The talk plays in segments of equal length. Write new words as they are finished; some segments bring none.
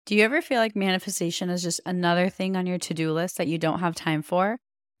Do you ever feel like manifestation is just another thing on your to-do list that you don't have time for?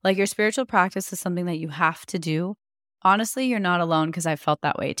 Like your spiritual practice is something that you have to do? Honestly, you're not alone because I've felt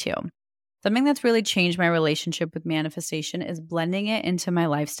that way too. Something that's really changed my relationship with manifestation is blending it into my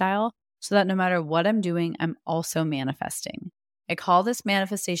lifestyle so that no matter what I'm doing, I'm also manifesting. I call this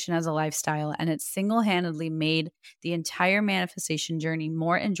manifestation as a lifestyle, and it's single-handedly made the entire manifestation journey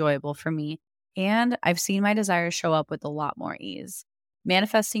more enjoyable for me, and I've seen my desires show up with a lot more ease.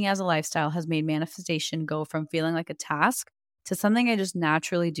 Manifesting as a lifestyle has made manifestation go from feeling like a task to something I just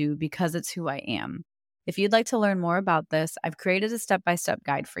naturally do because it's who I am. If you'd like to learn more about this, I've created a step-by-step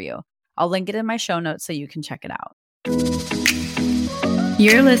guide for you. I'll link it in my show notes so you can check it out.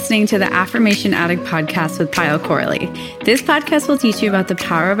 You're listening to the Affirmation Addict podcast with Payal Corley. This podcast will teach you about the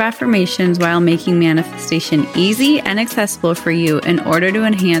power of affirmations while making manifestation easy and accessible for you in order to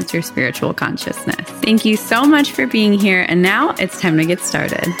enhance your spiritual consciousness. Thank you so much for being here, and now it's time to get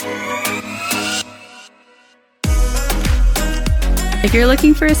started. If you're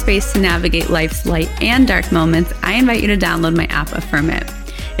looking for a space to navigate life's light and dark moments, I invite you to download my app, Affirm It.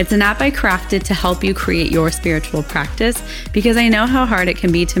 It's an app I crafted to help you create your spiritual practice because I know how hard it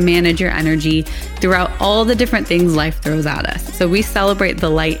can be to manage your energy throughout all the different things life throws at us. So we celebrate the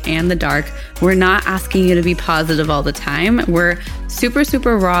light and the dark. We're not asking you to be positive all the time. We're super,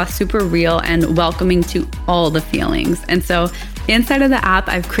 super raw, super real, and welcoming to all the feelings. And so inside of the app,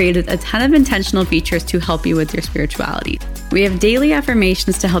 I've created a ton of intentional features to help you with your spirituality. We have daily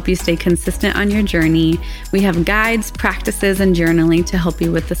affirmations to help you stay consistent on your journey. We have guides, practices, and journaling to help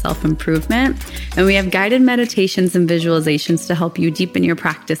you with the self-improvement. And we have guided meditations and visualizations to help you deepen your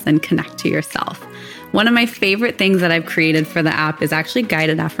practice and connect to yourself. One of my favorite things that I've created for the app is actually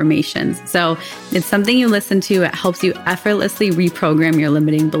guided affirmations. So it's something you listen to. It helps you effortlessly reprogram your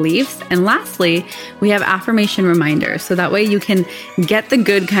limiting beliefs. And lastly, we have affirmation reminders. So that way you can get the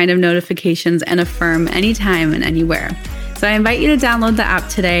good kind of notifications and affirm anytime and anywhere. So I invite you to download the app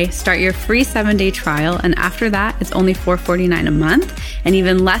today, start your free 7-day trial, and after that, it's only $4.49 a month, and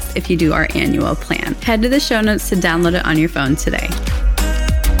even less if you do our annual plan. Head to the show notes to download it on your phone today.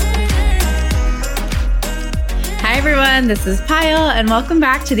 Hi everyone, this is Payal, and welcome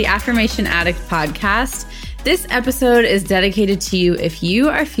back to the Affirmation Addict podcast. This episode is dedicated to you if you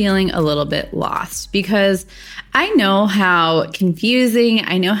are feeling a little bit lost, because I know how confusing,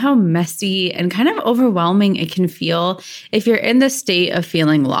 I know how messy and kind of overwhelming it can feel if you're in the state of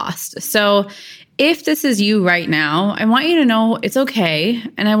feeling lost. So if this is you right now, I want you to know it's okay.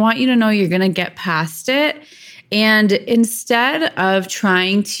 And I want you to know you're going to get past it. And instead of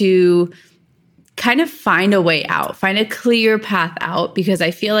trying to kind of find a way out, find a clear path out, because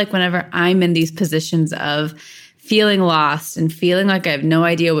I feel like whenever I'm in these positions of feeling lost and feeling like I have no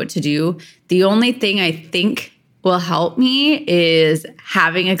idea what to do, the only thing I think will help me is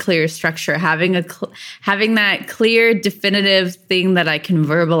having a clear structure, having that clear, definitive thing that I can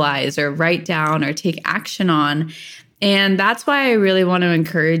verbalize or write down or take action on. And that's why I really want to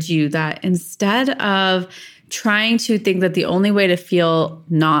encourage you that instead of trying to think that the only way to feel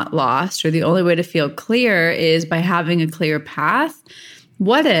not lost or the only way to feel clear is by having a clear path,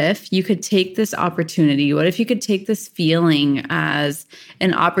 what if you could take this opportunity? What if you could take this feeling as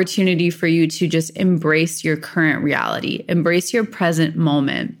an opportunity for you to just embrace your current reality, embrace your present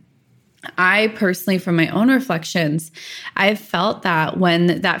moment? I personally, from my own reflections, I've felt that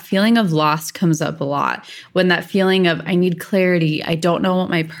when that feeling of loss comes up a lot, when that feeling of I need clarity, I don't know what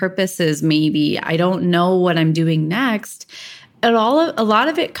my purpose is, maybe I don't know what I'm doing next, a lot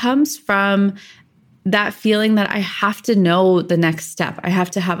of it comes from that feeling that I have to know the next step. I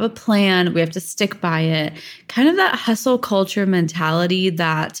have to have a plan. We have to stick by it. Kind of that hustle culture mentality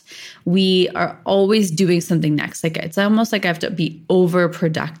that we are always doing something next. Like it's almost like I have to be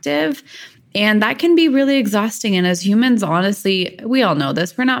overproductive. And that can be really exhausting. And as humans, honestly, we all know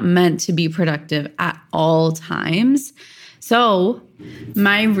this. We're not meant to be productive at all times. So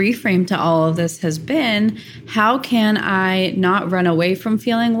my reframe to all of this has been, how can I not run away from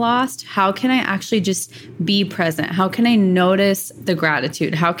feeling lost? How can I actually just be present? How can I notice the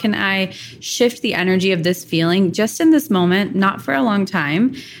gratitude? How can I shift the energy of this feeling just in this moment, not for a long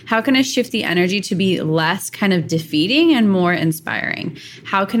time? How can I shift the energy to be less kind of defeating and more inspiring?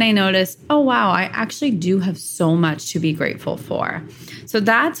 How can I notice, oh, wow, I actually do have so much to be grateful for? So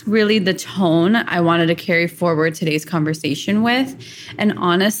that's really the tone I wanted to carry forward today's conversation with. And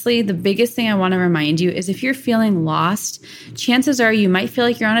honestly, the biggest thing I want to remind you is if you're feeling lost, chances are you might feel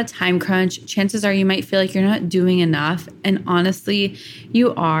like you're on a time crunch. Chances are you might feel like you're not doing enough. And honestly,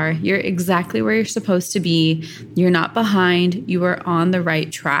 you are. You're exactly where you're supposed to be. You're not behind. You are on the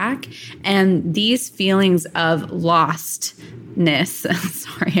right track. And these feelings of lost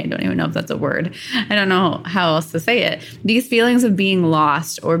sorry, I don't even know if that's a word. I don't know how else to say it. These feelings of being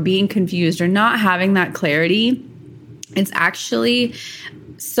lost or being confused or not having that clarity, it's actually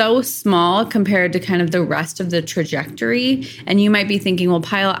so small compared to kind of the rest of the trajectory. And you might be thinking, well,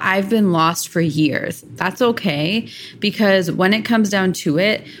 Payal, I've been lost for years. That's okay, because when it comes down to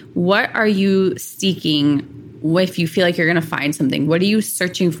it, what are you seeking if you feel like you're going to find something? What are you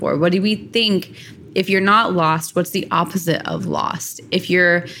searching for? What do we think? If you're not lost, what's the opposite of lost? If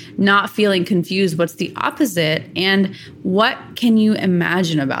you're not feeling confused, what's the opposite? And what can you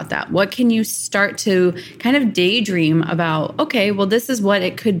imagine about that? What can you start to kind of daydream about? Okay, well, this is what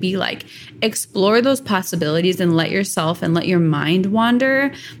it could be like. Explore those possibilities and let yourself and let your mind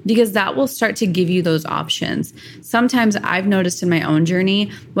wander, because that will start to give you those options. Sometimes I've noticed in my own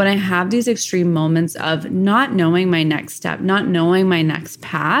journey, when I have these extreme moments of not knowing my next step, not knowing my next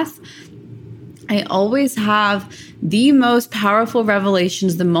path, I always have the most powerful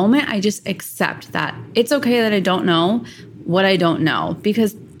revelations the moment I just accept that it's okay that I don't know what I don't know.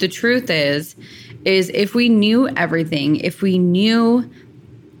 Because the truth is if we knew everything, if we knew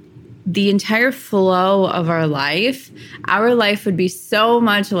the entire flow of our life would be so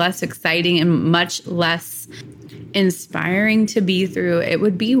much less exciting and much less inspiring to be through. It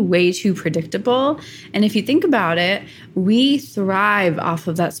would be way too predictable. And if you think about it, we thrive off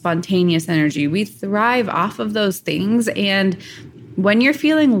of that spontaneous energy. We thrive off of those things. And when you're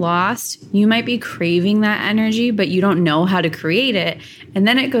feeling lost, you might be craving that energy, but you don't know how to create it. And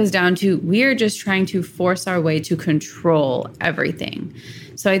then it goes down to we're just trying to force our way to control everything.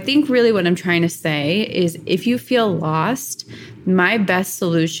 So I think really what I'm trying to say is if you feel lost, my best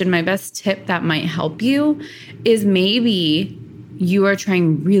solution, my best tip that might help you is maybe you are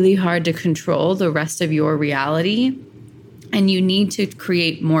trying really hard to control the rest of your reality. And you need to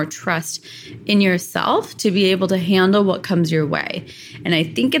create more trust in yourself to be able to handle what comes your way. And I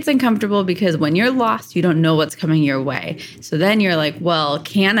think it's uncomfortable because when you're lost, you don't know what's coming your way. So then you're like, well,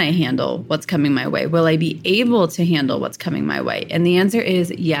 can I handle what's coming my way? Will I be able to handle what's coming my way? And the answer is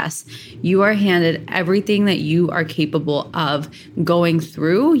yes. You are handed everything that you are capable of going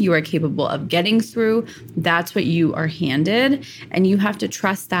through. You are capable of getting through. That's what you are handed. And you have to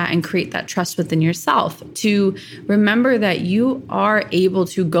trust that and create that trust within yourself to remember that you are able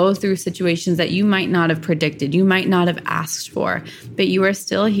to go through situations that you might not have predicted, you might not have asked for, but you are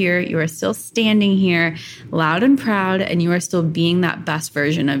still here, you are still standing here loud and proud, and you are still being that best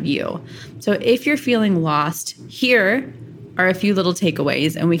version of you. So if you're feeling lost, here are a few little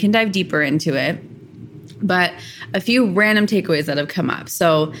takeaways, and we can dive deeper into it, but a few random takeaways that have come up.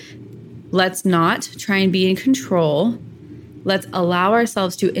 So let's not try and be in control. Let's allow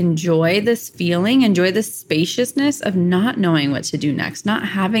ourselves to enjoy this feeling, enjoy the spaciousness of not knowing what to do next, not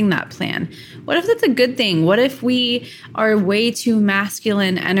having that plan. What if that's a good thing? What if we are way too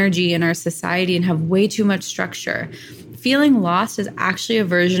masculine energy in our society and have way too much structure? Feeling lost is actually a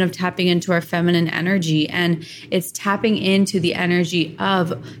version of tapping into our feminine energy, and it's tapping into the energy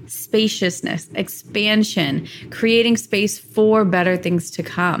of spaciousness, expansion, creating space for better things to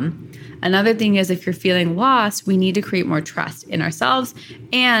come. Another thing is if you're feeling lost, we need to create more trust in ourselves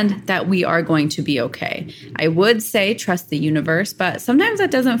and that we are going to be okay. I would say trust the universe, but sometimes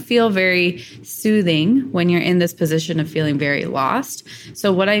that doesn't feel very soothing when you're in this position of feeling very lost.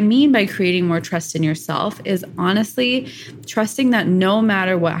 So what I mean by creating more trust in yourself is honestly trusting that no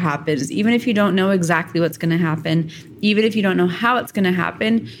matter what happens, even if you don't know exactly what's going to happen, even if you don't know how it's going to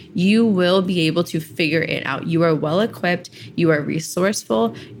happen, you will be able to figure it out. You are well equipped, you are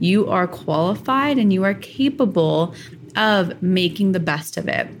resourceful, you are qualified, and you are capable of making the best of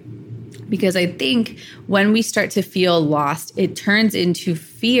it. Because I think when we start to feel lost, it turns into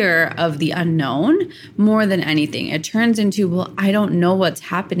fear of the unknown more than anything. It turns into, well, I don't know what's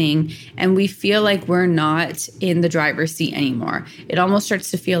happening. And we feel like we're not in the driver's seat anymore. It almost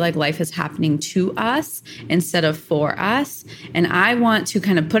starts to feel like life is happening to us instead of for us. And I want to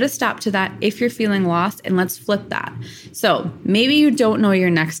kind of put a stop to that if you're feeling lost, and let's flip that. So maybe you don't know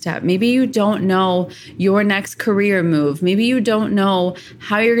your next step. Maybe you don't know your next career move. Maybe you don't know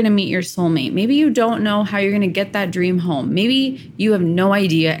how you're going to meet your soulmate. Maybe you don't know how you're going to get that dream home. Maybe you have no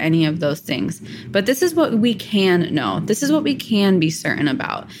idea any of those things. But this is what we can know. This is what we can be certain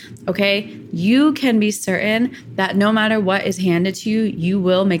about. Okay? You can be certain that no matter what is handed to you, you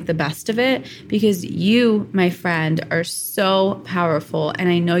will make the best of it, because you, my friend, are so powerful. And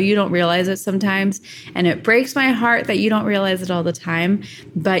I know you don't realize it sometimes, and it breaks my heart that you don't realize it all the time,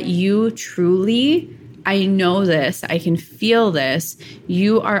 but you truly, I know this, I can feel this.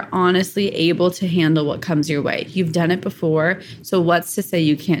 You are honestly able to handle what comes your way. You've done it before, so what's to say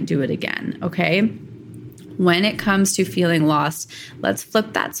you can't do it again, okay? When it comes to feeling lost, let's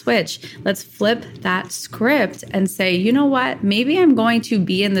flip that switch. Let's flip that script and say, you know what? Maybe I'm going to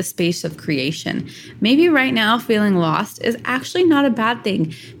be in the space of creation. Maybe right now feeling lost is actually not a bad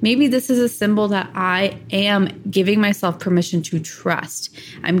thing. Maybe this is a symbol that I am giving myself permission to trust.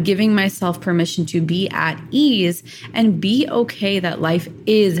 I'm giving myself permission to be at ease and be okay that life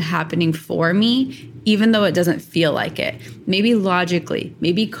is happening for me, even though it doesn't feel like it. Maybe logically,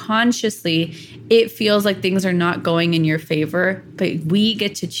 maybe consciously, it feels like things are not going in your favor, but we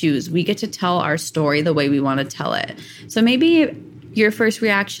get to choose. We get to tell our story the way we want to tell it. So maybe your first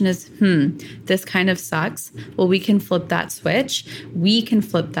reaction is, this kind of sucks. Well, we can flip that switch. We can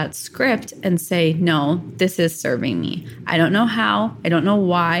flip that script and say, no, this is serving me. I don't know how. I don't know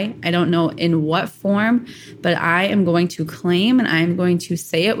why. I don't know in what form, but I am going to claim and I am going to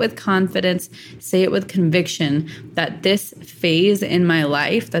say it with confidence, say it with conviction that this phase in my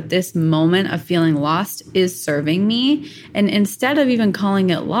life, that this moment of feeling lost is serving me. And instead of even calling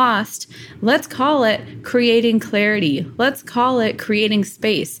it lost, let's call it creating clarity. Let's call it creating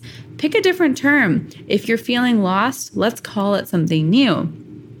space. Pick a different term. If you're feeling lost, let's call it something new.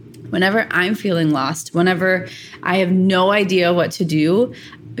 Whenever I'm feeling lost, whenever I have no idea what to do,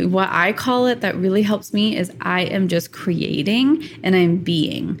 what I call it that really helps me is I am just creating and I'm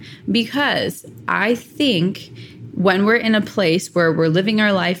being. Because I think when we're in a place where we're living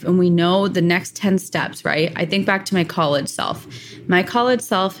our life and we know the next 10 steps, right? I think back to my college self. My college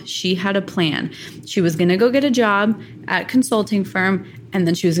self, she had a plan. She was going to go get a job at a consulting firm, and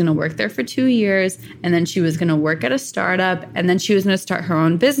then she was going to work there for 2 years, and then she was going to work at a startup, and then she was going to start her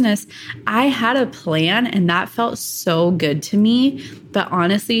own business. I had a plan, and that felt so good to me. But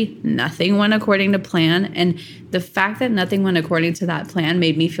honestly, nothing went according to plan. And the fact that nothing went according to that plan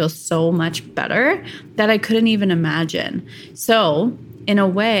made me feel so much better that I couldn't even imagine. So in a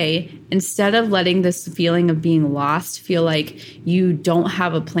way, instead of letting this feeling of being lost feel like you don't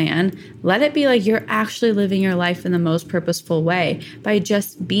have a plan, let it be like you're actually living your life in the most purposeful way by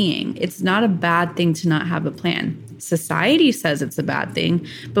just being. It's not a bad thing to not have a plan. Society says it's a bad thing,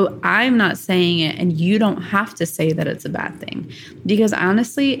 but I'm not saying it, and you don't have to say that it's a bad thing. Because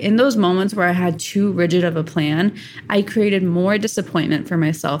honestly, in those moments where I had too rigid of a plan, I created more disappointment for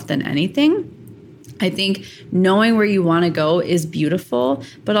myself than anything. I think knowing where you want to go is beautiful,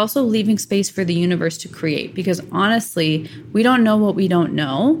 but also leaving space for the universe to create, because honestly, we don't know what we don't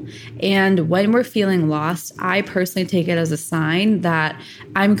know. And when we're feeling lost, I personally take it as a sign that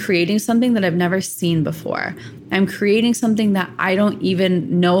I'm creating something that I've never seen before. I'm creating something that I don't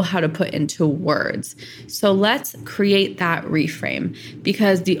even know how to put into words. So let's create that reframe,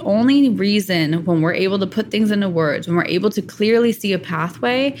 because the only reason when we're able to put things into words, when we're able to clearly see a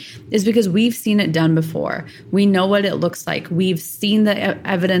pathway, is because we've seen it done before. We know what it looks like. We've seen the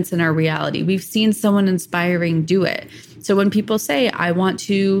evidence in our reality. We've seen someone inspiring do it. So when people say, I want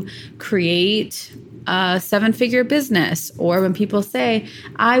to create a 7-figure business, or when people say,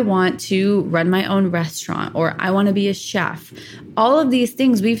 I want to run my own restaurant, or I want to be a chef, all of these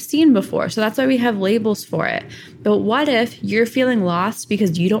things we've seen before. So that's why we have labels for it. But what if you're feeling lost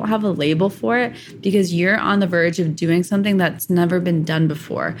because you don't have a label for it, because you're on the verge of doing something that's never been done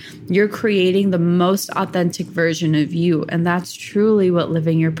before? You're creating the most authentic version of you. And that's truly what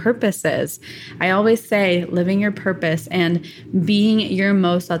living your purpose is. I always say living your purpose and being your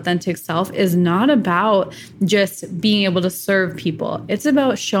most authentic self is not about just being able to serve people. It's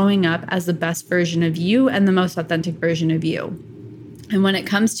about showing up as the best version of you and the most authentic version of you. And when it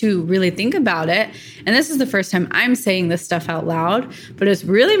comes to really think about it, and this is the first time I'm saying this stuff out loud, but it's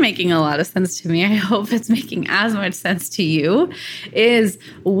really making a lot of sense to me. I hope it's making as much sense to you, is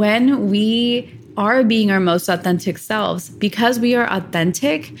when we are being our most authentic selves, because we are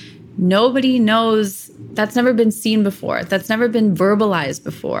authentic, nobody knows. That's never been seen before. That's never been verbalized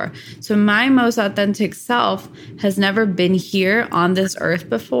before. So my most authentic self has never been here on this earth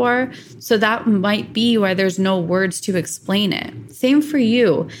before. So that might be why there's no words to explain it. Same for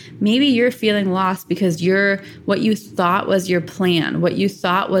you. Maybe you're feeling lost because what you thought was your plan, what you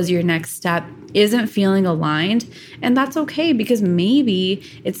thought was your next step, isn't feeling aligned. And that's okay, because maybe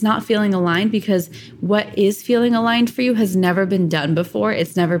it's not feeling aligned because what is feeling aligned for you has never been done before.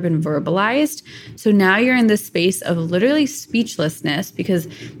 It's never been verbalized. So now you're in this space of literally speechlessness because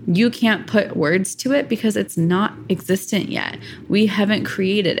you can't put words to it because it's not existent yet. We haven't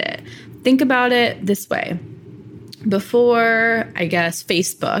created it. Think about it this way. Before, I guess,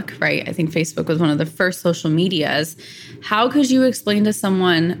 Facebook, right? I think Facebook was one of the first social medias. How could you explain to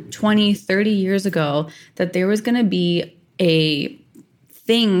someone 20, 30 years ago that there was going to be a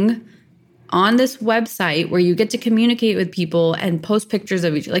thing on this website where you get to communicate with people and post pictures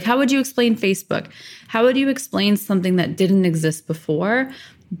of each other. Like, how would you explain Facebook? How would you explain something that didn't exist before?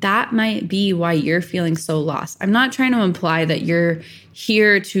 That might be why you're feeling so lost. I'm not trying to imply that you're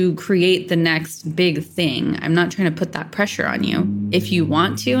here to create the next big thing. I'm not trying to put that pressure on you. If you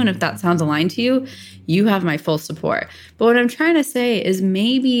want to, and if that sounds aligned to you, you have my full support. But what I'm trying to say is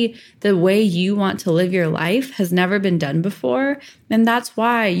maybe the way you want to live your life has never been done before. And that's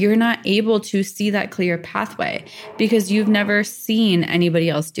why you're not able to see that clear pathway, because you've never seen anybody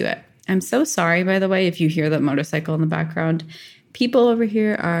else do it. I'm so sorry, by the way, if you hear that motorcycle in the background. People over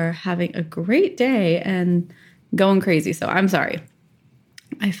here are having a great day and going crazy. So I'm sorry.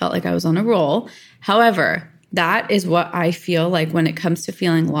 I felt like I was on a roll. However, that is what I feel like when it comes to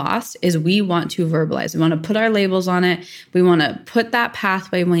feeling lost, is we want to verbalize. We want to put our labels on it. We want to put that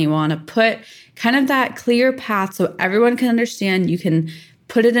pathway. We want to put kind of that clear path so everyone can understand. You can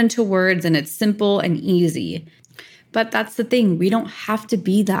put it into words and it's simple and easy. But that's the thing. We don't have to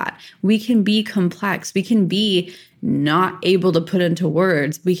be that. We can be complex. We can be not able to put into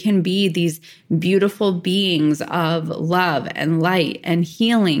words. We can be these beautiful beings of love and light and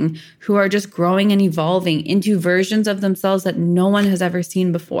healing who are just growing and evolving into versions of themselves that no one has ever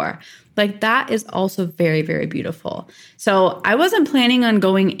seen before. Like, that is also very, very beautiful. So I wasn't planning on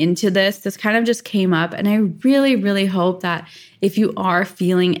going into this. This kind of just came up. And I really, really hope that if you are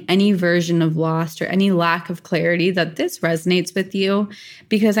feeling any version of lost or any lack of clarity, that this resonates with you,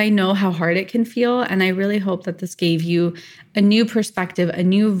 because I know how hard it can feel. And I really hope that this gave you a new perspective, a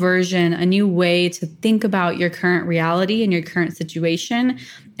new version, a new way to think about your current reality and your current situation,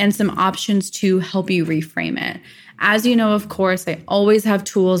 and some options to help you reframe it. As you know, of course, I always have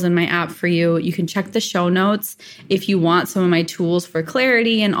tools in my app for you. You can check the show notes if you want some of my tools for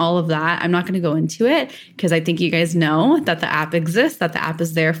clarity and all of that. I'm not going to go into it because I think you guys know that the app exists, that the app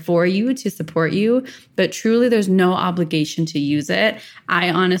is there for you to support you. But truly, there's no obligation to use it.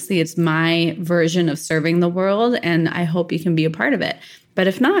 It's my version of serving the world, and I hope you can be a part of it. But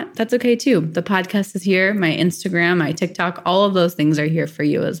if not, that's okay too. The podcast is here. My Instagram, my TikTok, all of those things are here for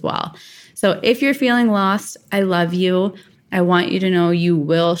you as well. So if you're feeling lost, I love you. I want you to know you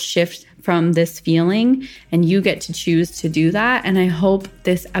will shift from this feeling, and you get to choose to do that. And I hope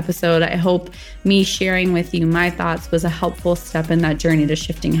this episode, I hope me sharing with you my thoughts was a helpful step in that journey to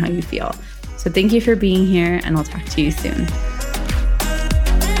shifting how you feel. So thank you for being here, and I'll talk to you soon.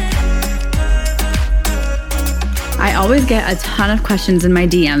 I always get a ton of questions in my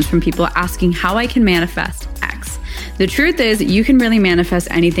DMs from people asking how I can manifest X. The truth is, you can really manifest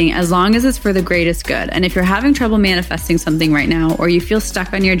anything as long as it's for the greatest good. And if you're having trouble manifesting something right now, or you feel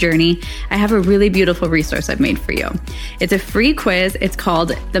stuck on your journey, I have a really beautiful resource I've made for you. It's a free quiz. It's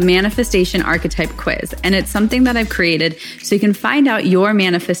called the Manifestation Archetype Quiz. And it's something that I've created so you can find out your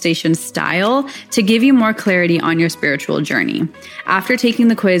manifestation style to give you more clarity on your spiritual journey. After taking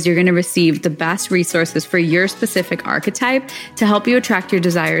the quiz, you're going to receive the best resources for your specific archetype to help you attract your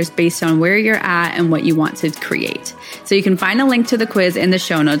desires based on where you're at and what you want to create. So you can find a link to the quiz in the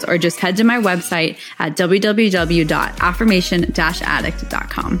show notes, or just head to my website at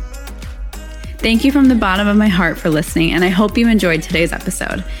www.affirmation-addict.com. Thank you from the bottom of my heart for listening, and I hope you enjoyed today's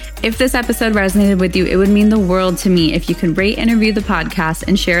episode. If this episode resonated with you, it would mean the world to me if you could rate and review the podcast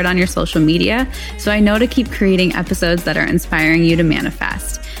and share it on your social media, so I know to keep creating episodes that are inspiring you to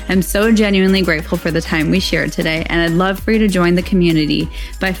manifest. I'm so genuinely grateful for the time we shared today, and I'd love for you to join the community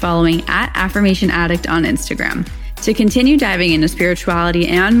by following @AffirmationAddict on Instagram. To continue diving into spirituality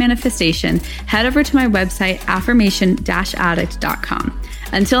and manifestation, head over to my website, affirmation-addict.com.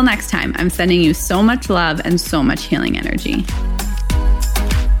 Until next time, I'm sending you so much love and so much healing energy.